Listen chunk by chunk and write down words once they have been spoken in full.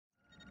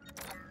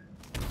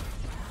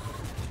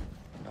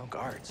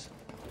guards.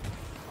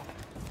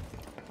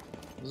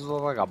 This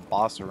looks like a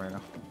boss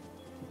arena.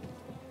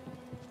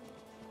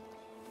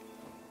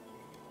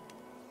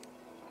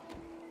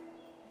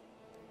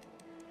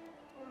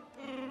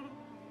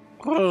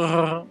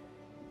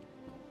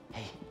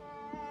 Hey,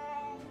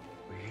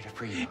 we're here to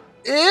free you.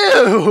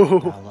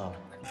 Ew! Not alone.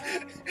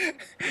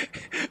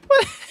 What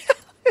the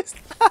hell is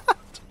that?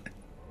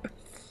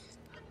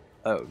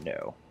 Oh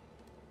no.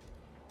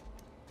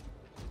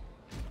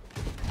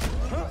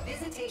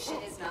 Visitation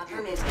is not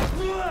permitted.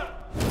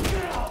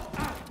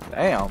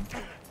 Damn.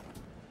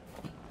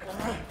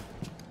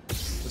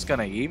 Just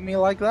gonna eat me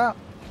like that?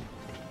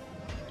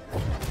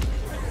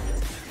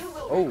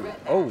 Oh,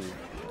 oh.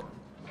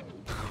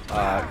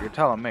 You're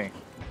telling me.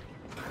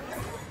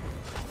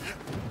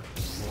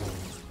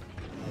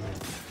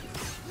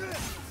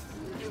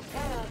 You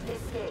cannot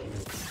escape.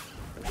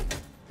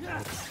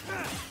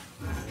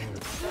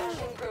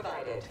 Flashing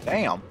provided.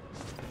 Damn.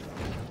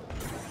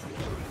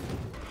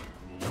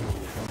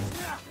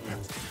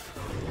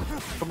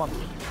 Come on.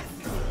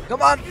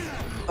 Come on!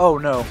 Oh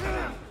no.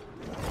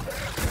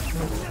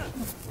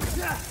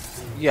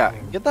 Yeah,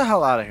 get the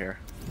hell out of here.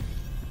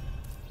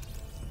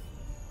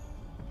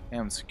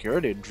 Damn,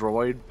 security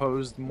droid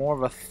posed more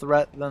of a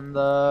threat than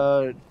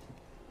the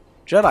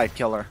Jedi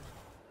killer.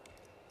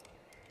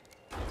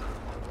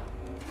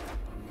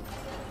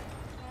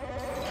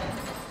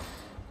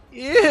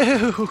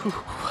 Ew!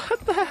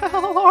 What the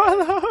hell are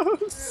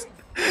those?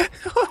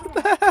 What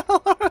the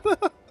hell are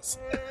those?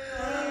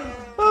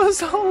 Those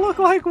don't look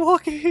like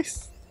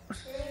Wookiees.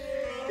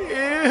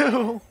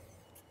 Ew!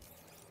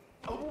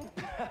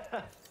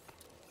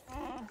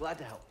 Glad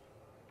to help.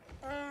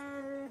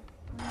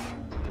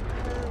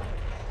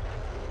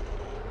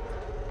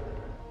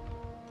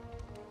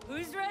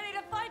 Who's ready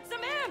to fight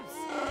some imps?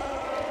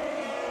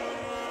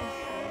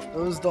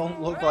 Those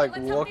don't look like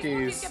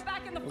Wookiees.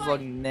 Those look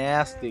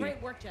nasty.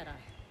 Great work, Jedi.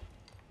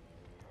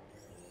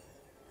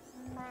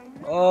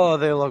 Oh,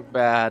 they look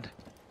bad.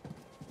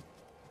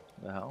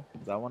 The hell?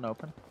 Is that one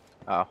open?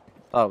 Oh.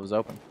 Oh, it was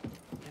open.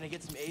 Can I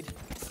get some aid?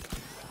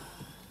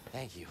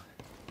 Thank you.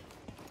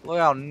 Look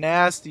how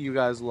nasty you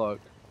guys look.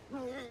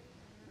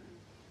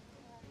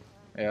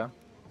 Yeah?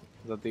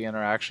 Is that the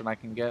interaction I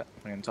can get?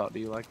 I can talk to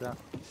you like that?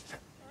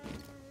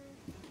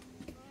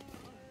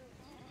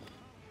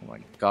 Oh my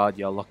god,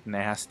 y'all look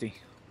nasty.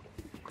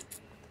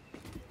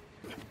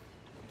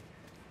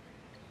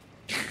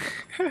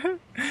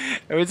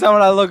 Every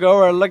time I look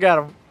over, look at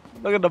him.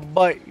 Look at the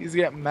butt. He's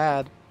getting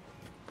mad.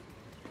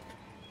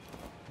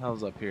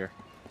 Hell's up here?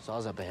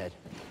 Saw's up ahead.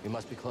 We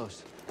must be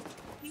close.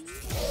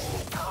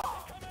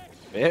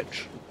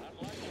 Bitch.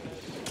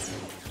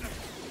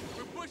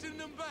 We're pushing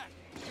them back.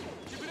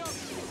 Keep it up.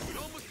 We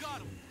almost got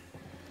them.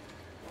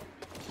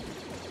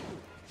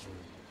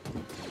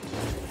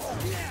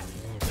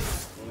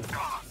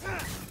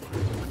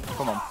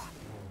 Come on.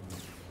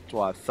 That's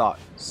what I thought,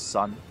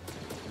 son.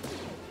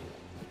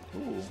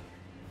 Ooh.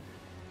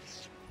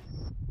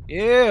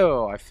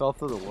 Ew, I fell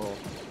through the world.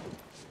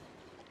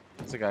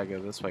 I gotta go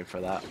this way for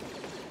that.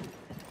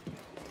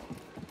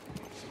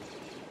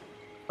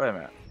 Wait a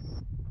minute.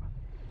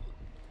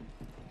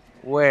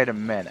 Wait a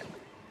minute.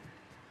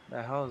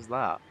 The hell is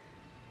that?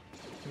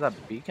 What's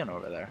that beacon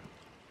over there?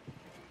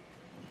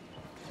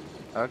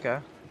 Okay.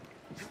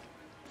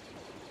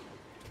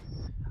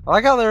 I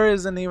like how there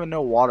isn't even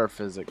no water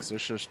physics.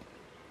 It's just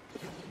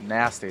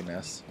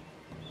nastiness.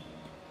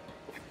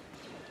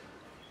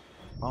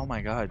 Oh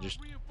my god, just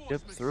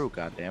dip through,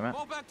 goddammit.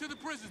 All back to the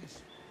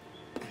prisons.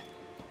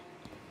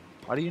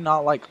 Why do you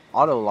not like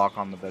auto lock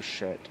onto this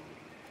shit?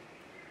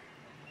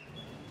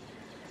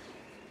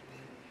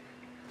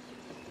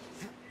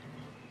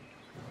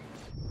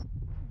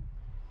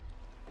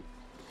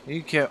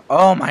 You can't.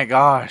 Oh my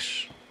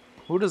gosh.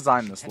 Who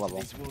designed this Tend to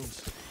level? these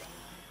wounds.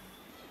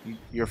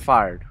 You're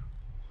fired.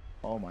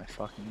 Oh my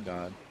fucking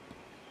god.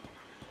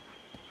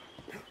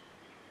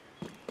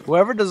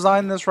 Whoever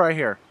designed this right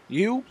here,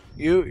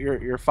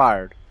 you're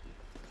fired.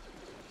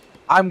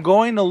 I'm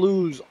going to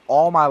lose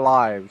all my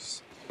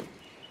lives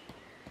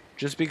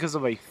just because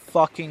of a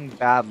fucking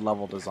bad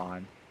level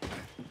design.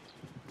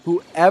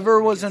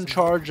 Whoever was in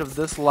charge of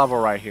this level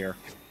right here,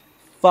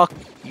 fuck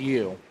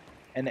you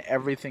and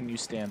everything you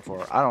stand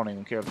for. I don't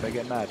even care if they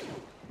get mad.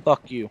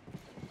 Fuck you.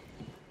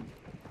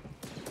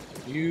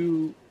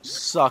 You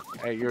suck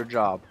at your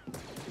job.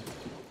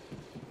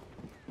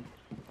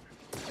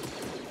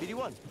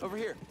 BD1, over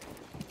here.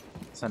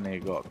 So I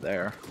need to go up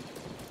there.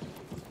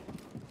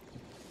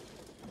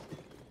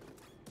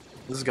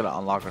 This is gonna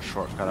unlock a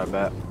shortcut, I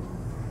bet.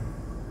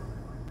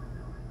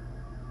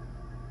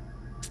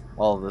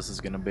 All of this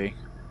is gonna be.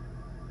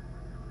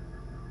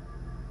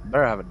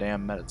 Better have a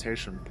damn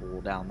meditation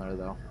pool down there,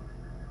 though.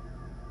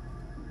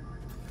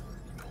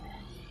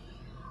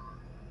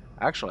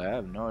 Actually, I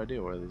have no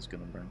idea where this is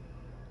gonna bring.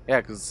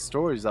 Yeah, because the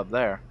story's up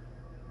there.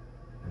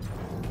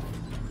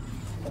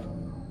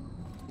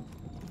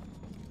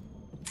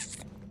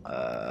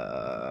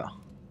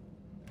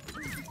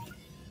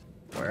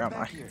 Where am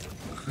Back I?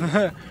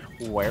 here.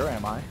 Where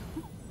am I?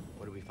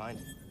 What do we find?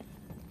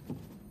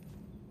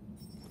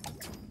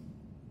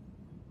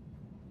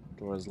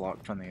 Door is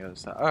locked from the other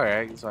side.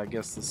 Alright, so I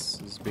guess this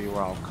is be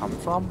where I'll come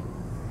from.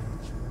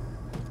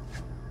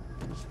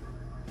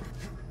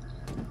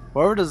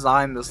 Whoever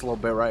designed this little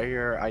bit right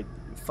here,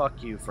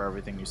 fuck you for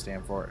everything you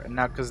stand for. And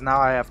now, because now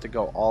I have to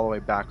go all the way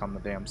back on the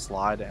damn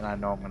slide, and I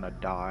know I'm gonna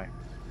die.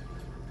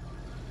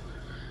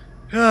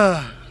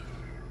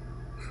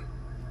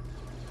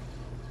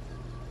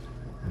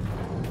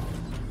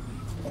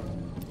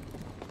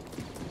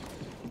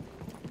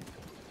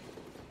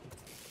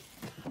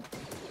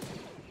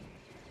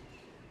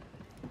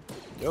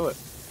 Do it.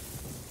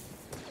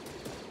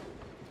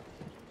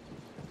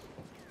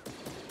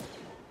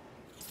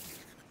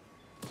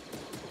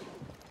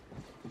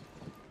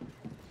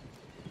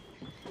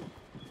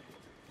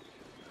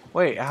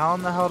 Wait, how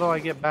in the hell do I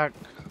get back?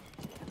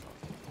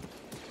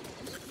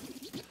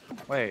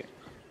 Wait.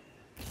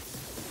 I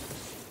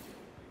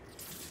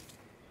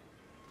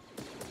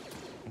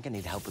think I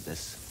need help with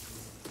this.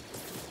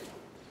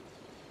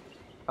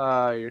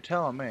 You're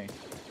telling me.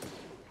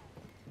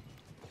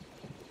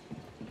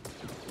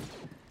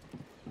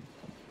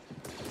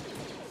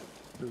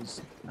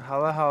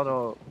 How the hell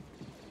do...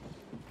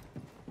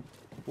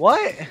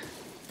 What?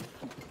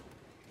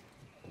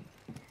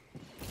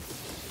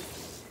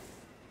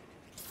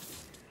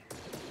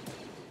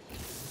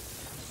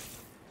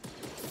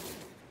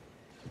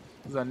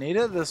 Because I need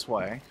it this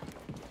way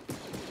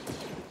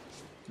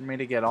for me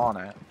to get on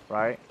it,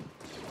 right?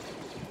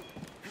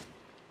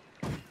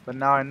 But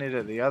now I need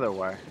it the other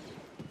way.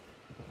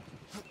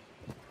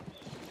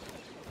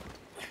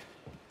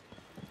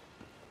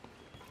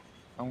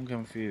 I'm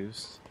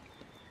confused.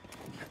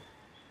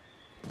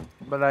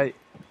 But I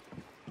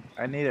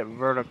need it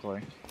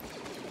vertically.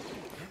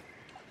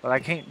 But I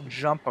can't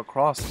jump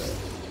across it.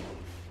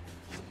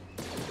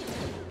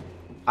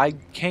 I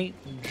can't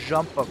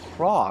jump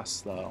across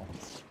though.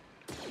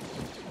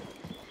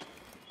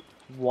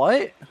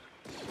 What?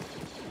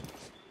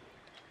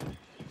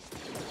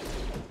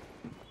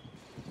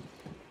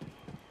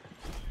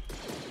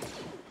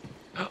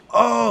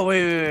 Oh,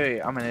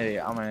 wait. I'm an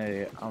idiot. I'm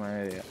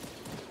an idiot.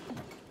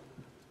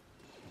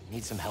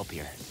 Need some help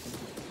here.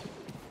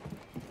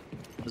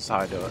 This is how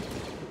I do it.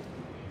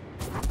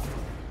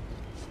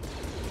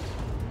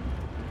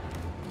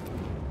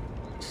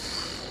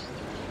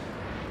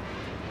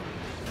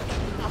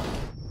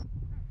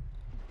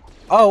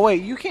 Oh,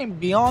 wait. You can't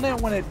be on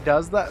it when it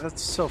does that?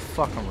 That's so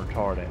fucking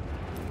retarded.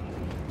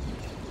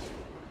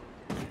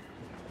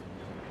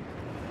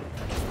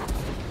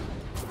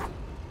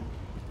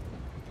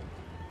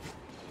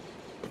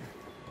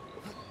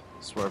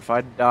 I swear, if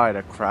I died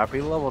a crappy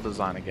level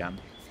design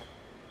again.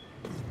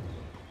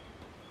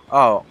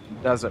 Oh,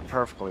 does it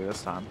perfectly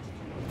this time.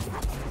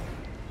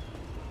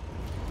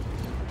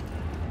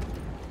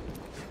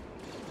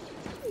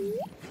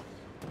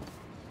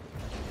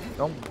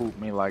 Don't boot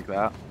me like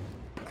that.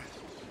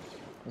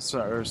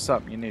 There's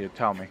something you need to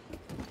tell me.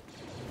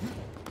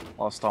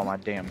 Lost all my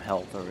damn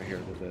health over here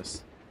to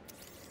this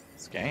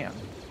scan.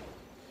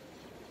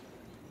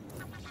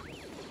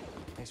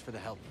 Thanks for the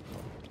help.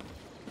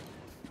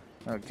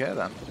 Okay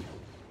then.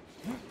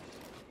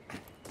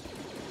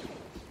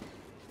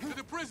 To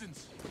the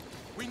prisons!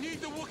 We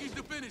need the Wookiees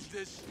to finish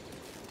this!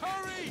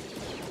 Hurry!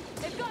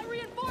 They've got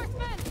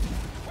reinforcements!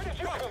 Where did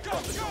you go? Go!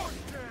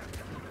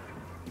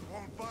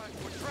 Won't budge,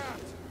 we're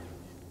trapped!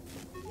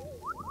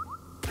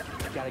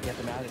 Gotta get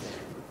them out of there.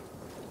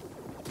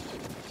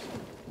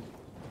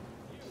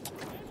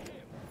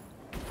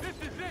 This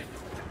is it!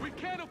 We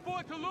can't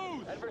afford to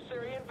lose!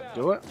 Adversary inbound!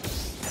 Do it.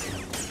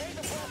 Make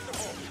the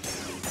possible!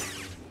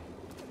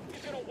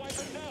 He's gonna wipe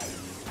us out!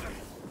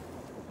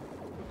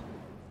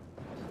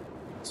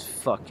 It's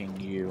fucking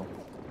you.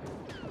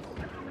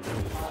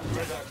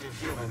 Productive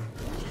human.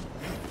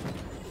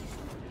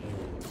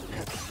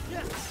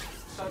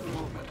 Sudden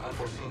movement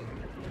unforeseen.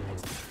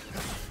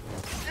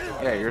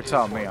 Yeah, you're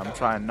telling me I'm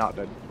trying not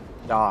to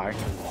die.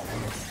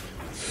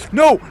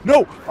 No!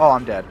 No! Oh,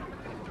 I'm dead.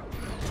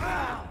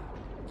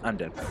 I'm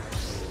dead.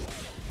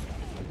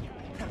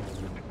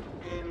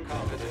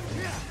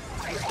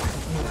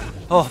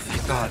 Oh,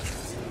 thank God.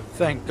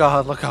 Thank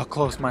God. Look how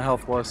close my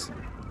health was.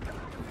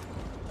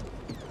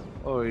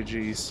 Oh,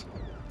 jeez.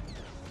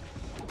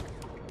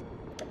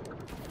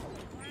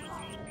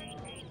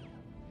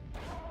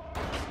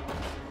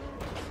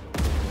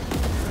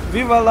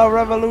 Viva la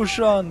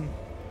revolution!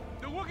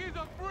 The Wookiees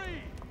are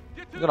free!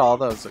 Get to Look at all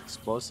those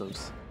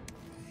explosives.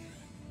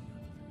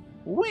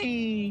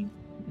 Whee!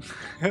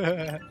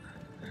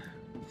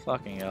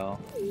 Fucking hell.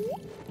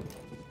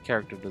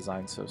 Character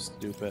design so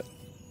stupid.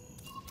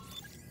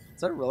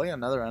 Is that really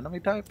another enemy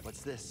type?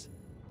 What's this?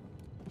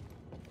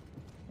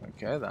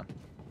 Okay then.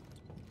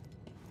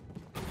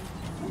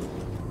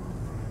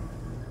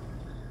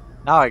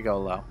 Now I go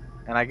low.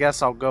 And I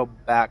guess I'll go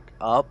back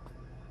up.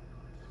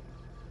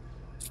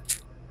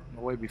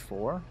 The way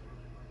before?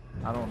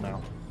 I don't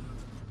know.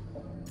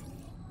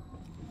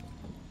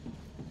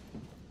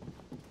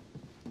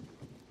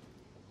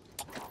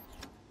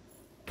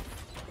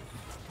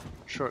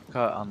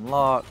 Shortcut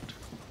unlocked.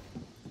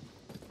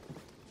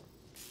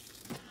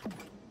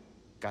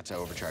 Got to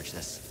overcharge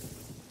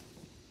this.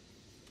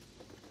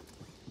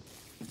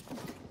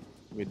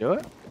 We do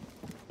it?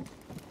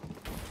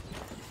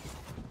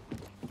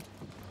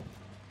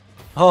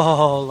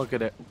 Oh, look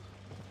at it.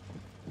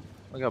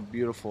 Look how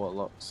beautiful it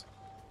looks.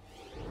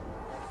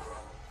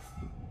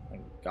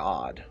 Thank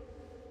God.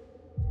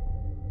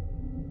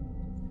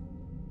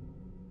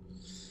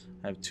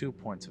 I have 2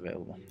 points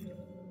available.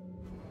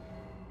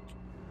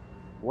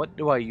 What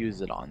do I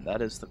use it on?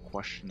 That is the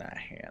question at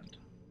hand.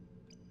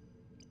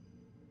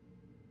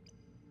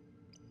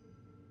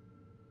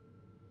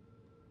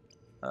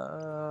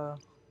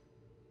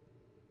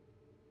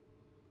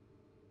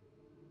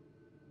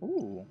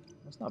 Ooh,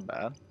 that's not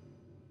bad.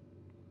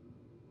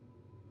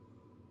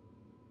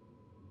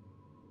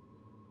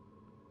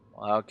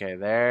 Okay,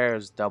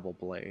 there's double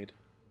blade.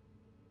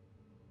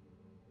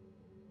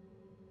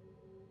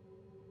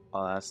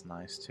 Oh, that's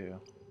nice too.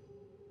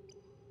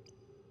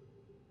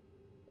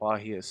 While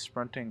he is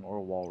sprinting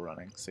or wall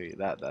running. See,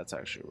 that's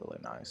actually really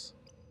nice.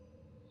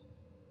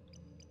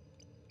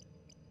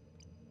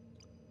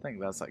 I think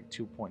that's like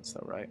 2 points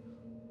though, right?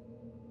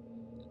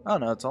 Oh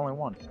no, it's only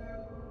 1.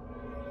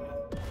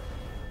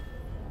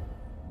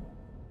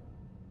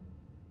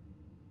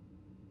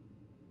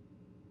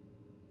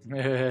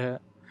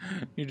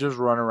 You just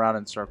run around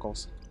in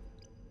circles.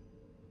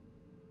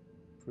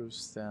 Proof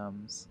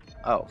stems.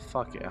 Oh,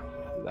 fuck yeah.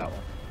 Do that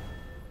one.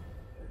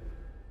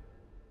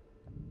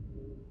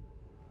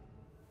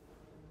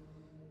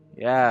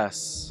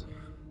 Yes.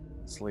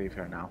 Let's leave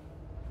here now.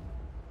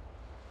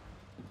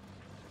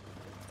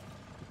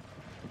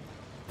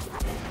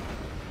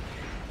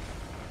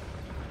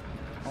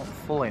 I don't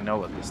fully know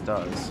what this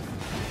does.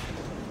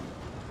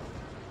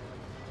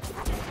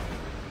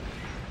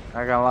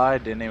 Not gonna lie,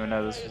 didn't even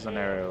know this was an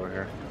area over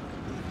here.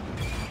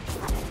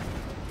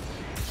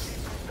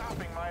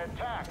 Stopping my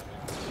attack.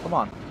 Come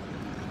on.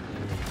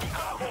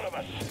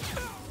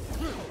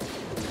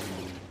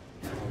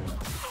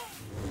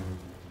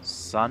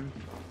 Son.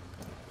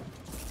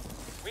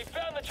 We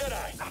found the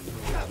Jedi.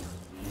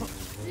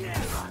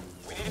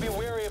 We need to be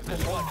wary of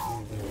this one.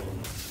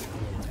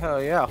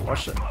 Hell yeah,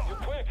 watch it. You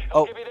quick. Oh,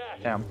 I'll give you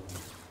that. damn.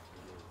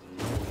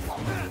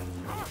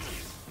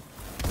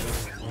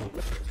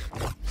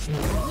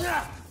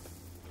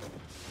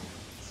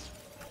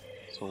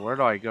 So where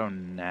do I go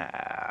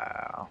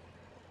now?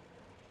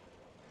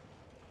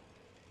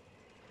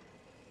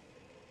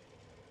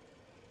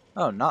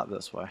 Oh, not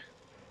this way.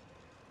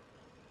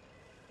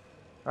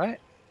 Right?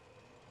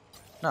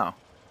 No.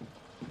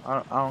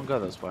 I don't go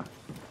this way.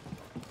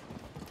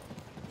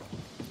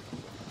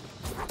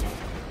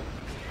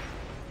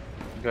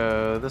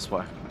 Go this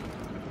way.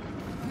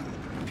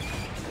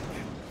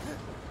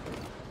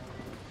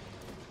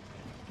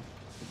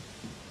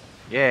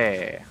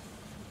 Yeah.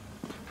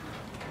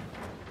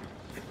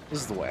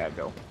 This is the way I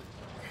go.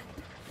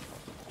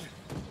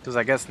 Because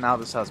I guess now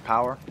this has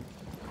power.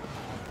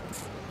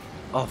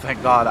 Oh,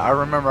 thank God. I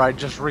remember I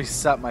just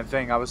reset my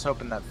thing. I was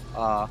hoping that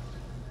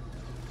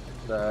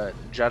the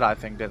Jedi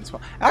thing didn't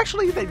spawn.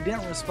 Actually, they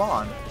didn't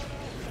respawn.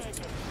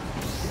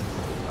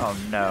 Oh,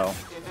 no.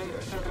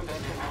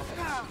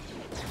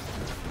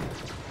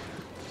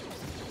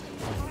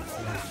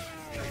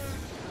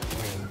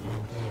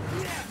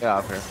 Get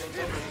out of here.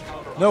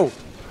 No!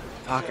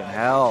 Fucking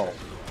hell.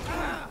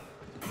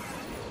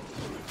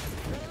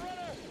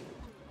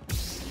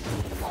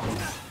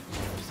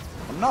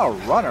 I'm not a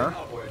runner.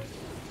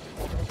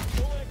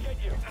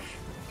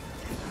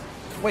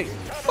 Wait,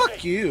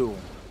 fuck you.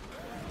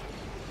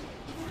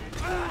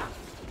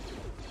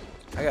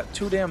 I got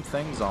 2 damn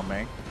things on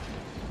me.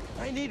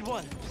 I need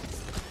one.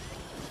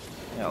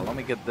 Yeah, let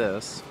me get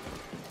this.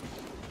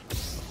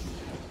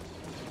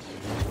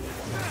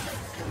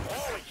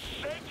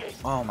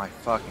 Oh my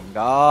fucking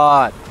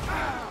God.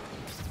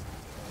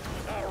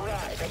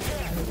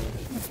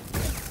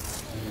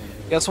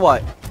 Guess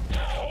what?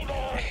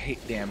 I hate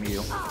damn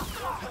you.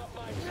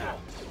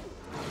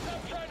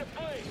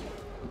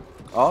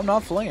 Oh, I'm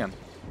not fleeing.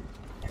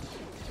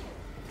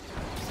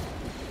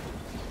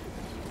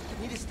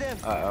 Need a stem.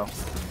 Uh-oh.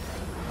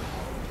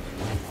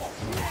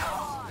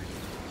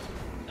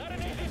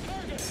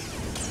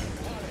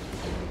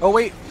 Oh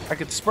wait, I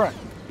could sprint.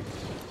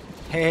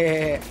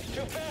 Hey,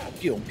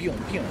 pew pew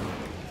pew,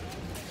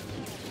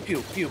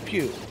 pew pew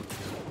pew.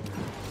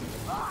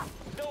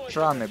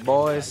 Try me,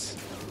 boys.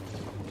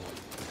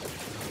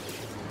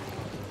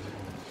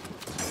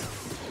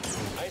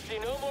 I see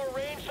no more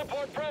range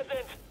support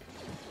present.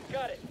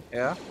 Got it.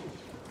 Yeah.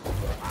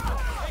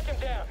 Take him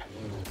down.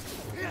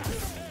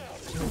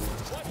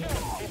 Watch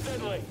out. He's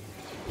deadly.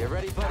 You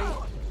ready, buddy?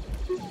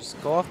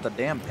 Just go off the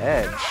damn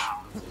edge.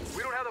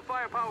 We don't have the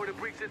firepower to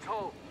breach its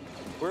hull.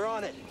 We're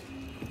on it.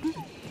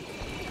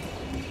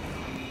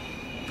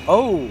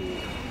 Oh.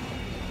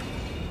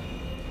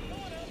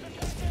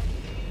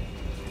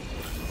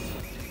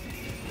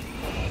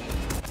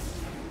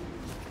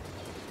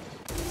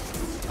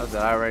 Oh, did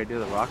I already do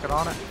the rocket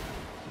on it?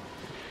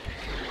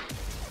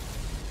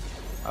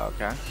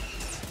 Okay.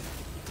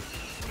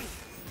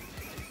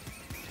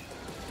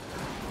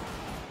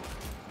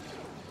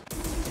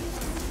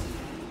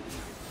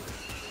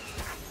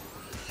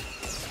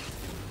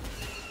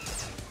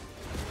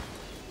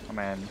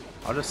 Man,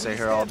 I'll just sit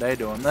here all day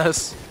doing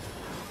this.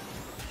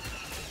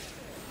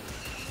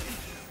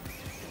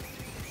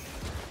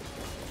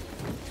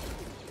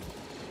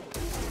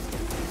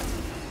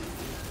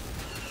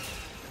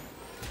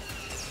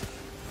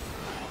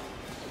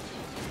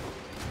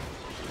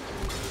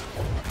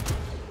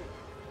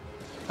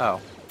 Oh.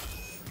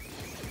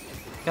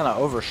 Kinda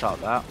overshot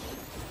that.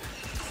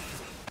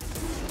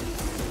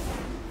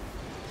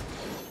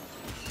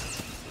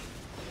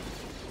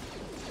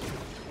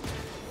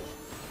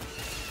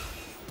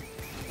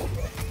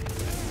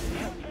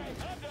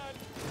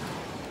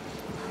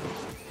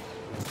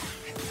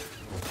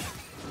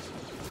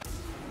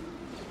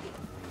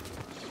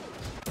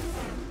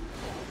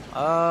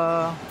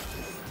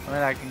 I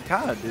mean, I can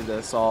kind of do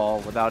this all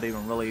without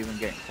even really even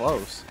getting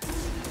close.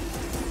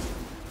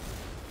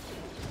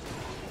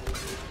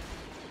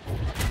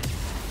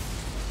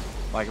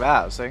 Like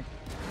that, see?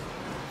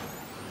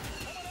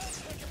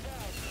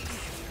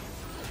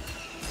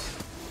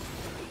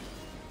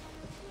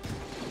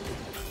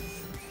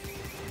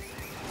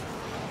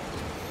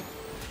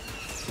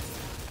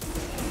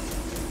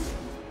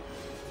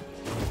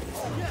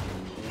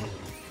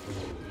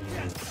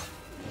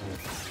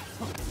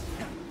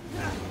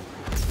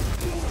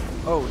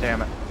 Oh,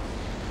 damn it.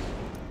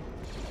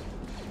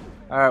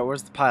 Alright,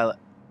 where's the pilot?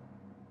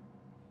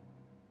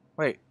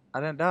 Wait, I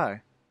didn't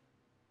die.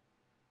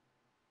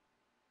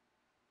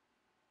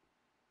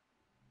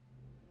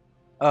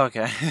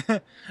 Okay.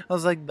 I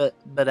was like, but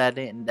I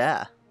didn't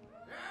die.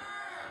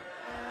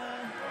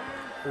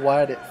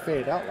 Why did it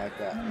fade out like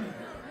that?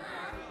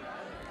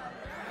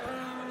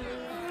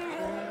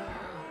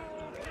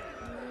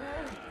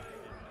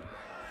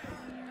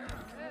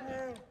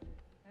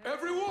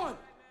 Everyone!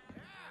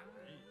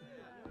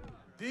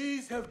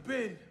 These have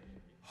been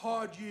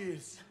hard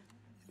years.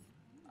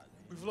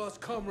 We've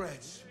lost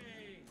comrades,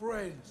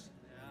 friends,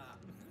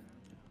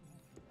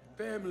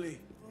 family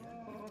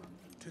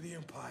to the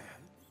Empire.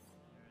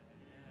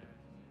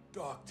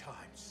 Dark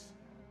times.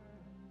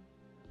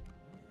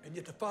 And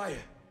yet the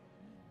fire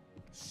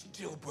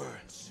still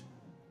burns.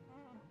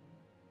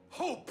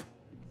 Hope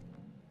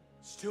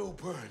still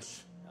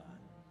burns.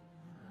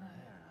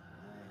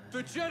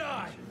 The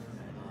Jedi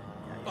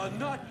are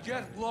not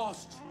yet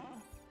lost.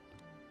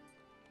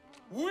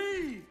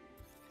 We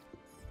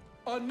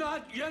are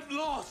not yet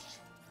lost.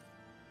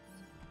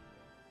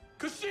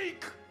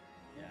 Kashyyyk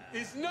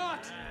is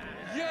not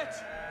yet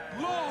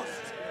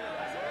lost.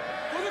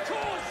 For the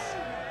cause!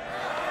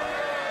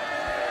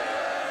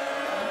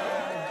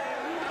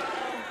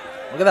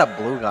 Look at that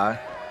blue guy.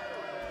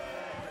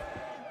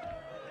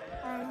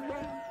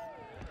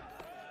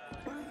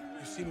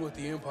 You've seen what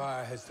the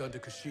Empire has done to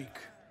Kashyyyk.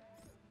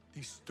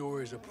 These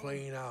stories are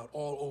playing out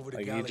all over the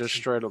Like, galaxy. he just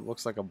straight up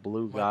looks like a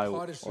blue guy,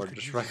 or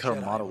just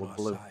regular model with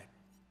blue.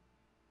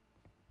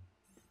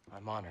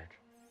 I'm honored.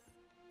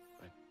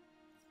 But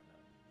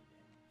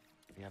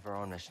we have our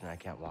own mission I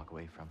can't walk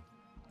away from.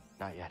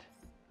 Not yet.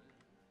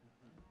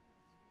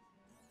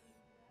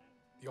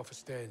 The offer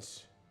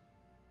stands.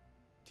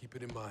 Keep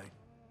it in mind.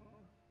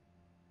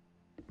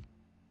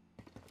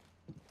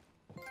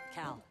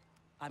 Cal,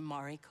 I'm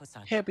Mari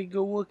Kosan. Happy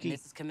go Wookie.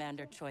 This is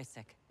Commander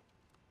Choisik.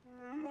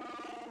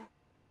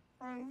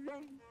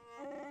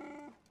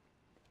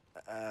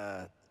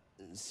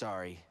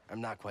 Sorry. I'm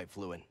not quite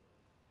fluent.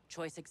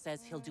 Choisik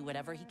says he'll do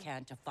whatever he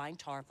can to find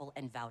Tarful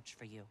and vouch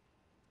for you.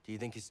 Do you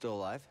think he's still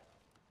alive?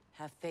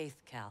 Have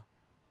faith, Cal.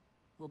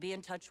 We'll be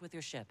in touch with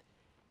your ship.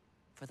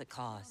 For the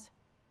cause.